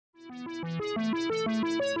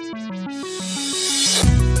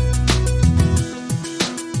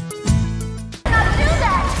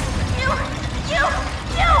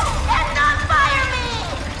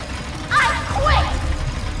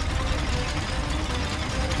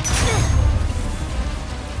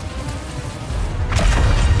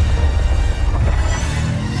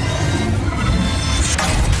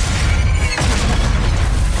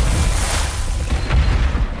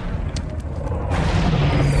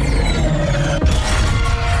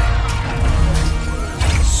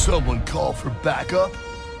Someone call for backup?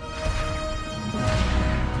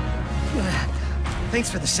 Thanks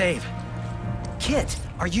for the save. Kit,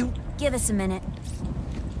 are you... Give us a minute.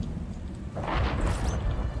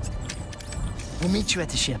 We'll meet you at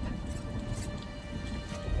the ship.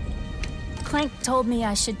 Clank told me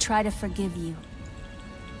I should try to forgive you.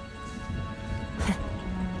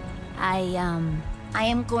 I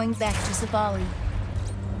am going back to Zavali.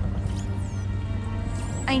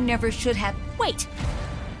 I never should have... Wait!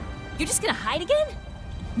 You're just gonna hide again?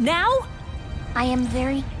 Now? I am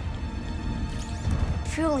very...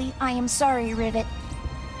 Truly, I am sorry, Rivet.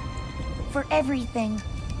 For everything.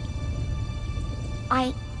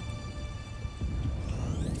 I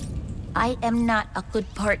am not a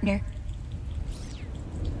good partner.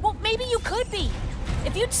 Well, maybe you could be.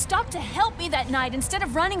 If you'd stopped to help me that night instead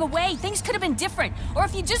of running away, things could have been different. Or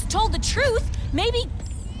if you just told the truth, maybe...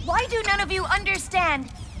 Why do none of you understand?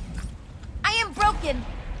 I am broken.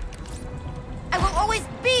 I will always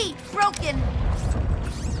be broken.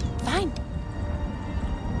 Fine.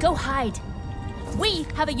 Go hide. We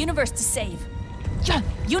have a universe to save.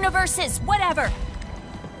 Universes, whatever.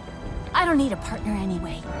 I don't need a partner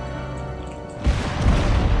anyway.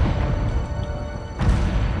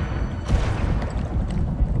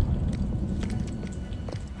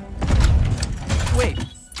 Wait,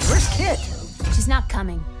 where's Kit? She's not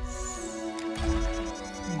coming.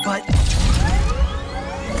 But...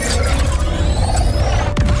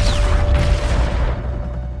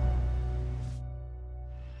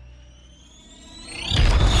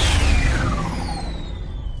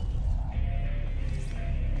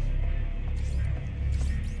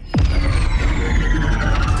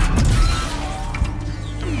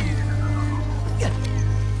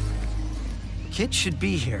 Kit should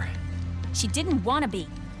be here. She didn't want to be.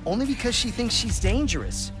 Only because she thinks she's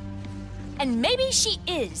dangerous. And maybe she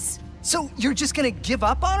is. So you're just gonna give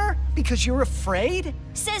up on her? Because you're afraid?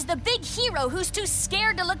 Says the big hero who's too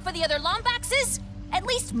scared to look for the other Lombaxes? At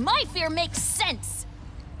least my fear makes sense.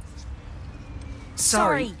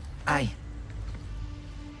 Sorry.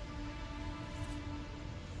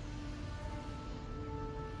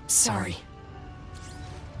 Sorry.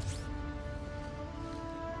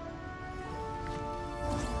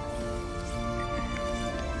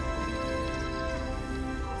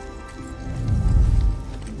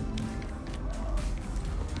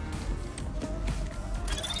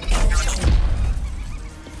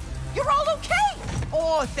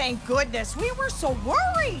 Oh, thank goodness. We were so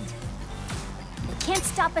worried. They can't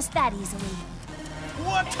stop us that easily.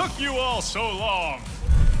 What took you all so long?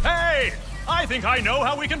 Hey! I think I know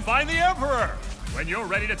how we can find the Emperor! When you're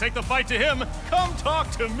ready to take the fight to him, come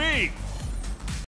talk to me!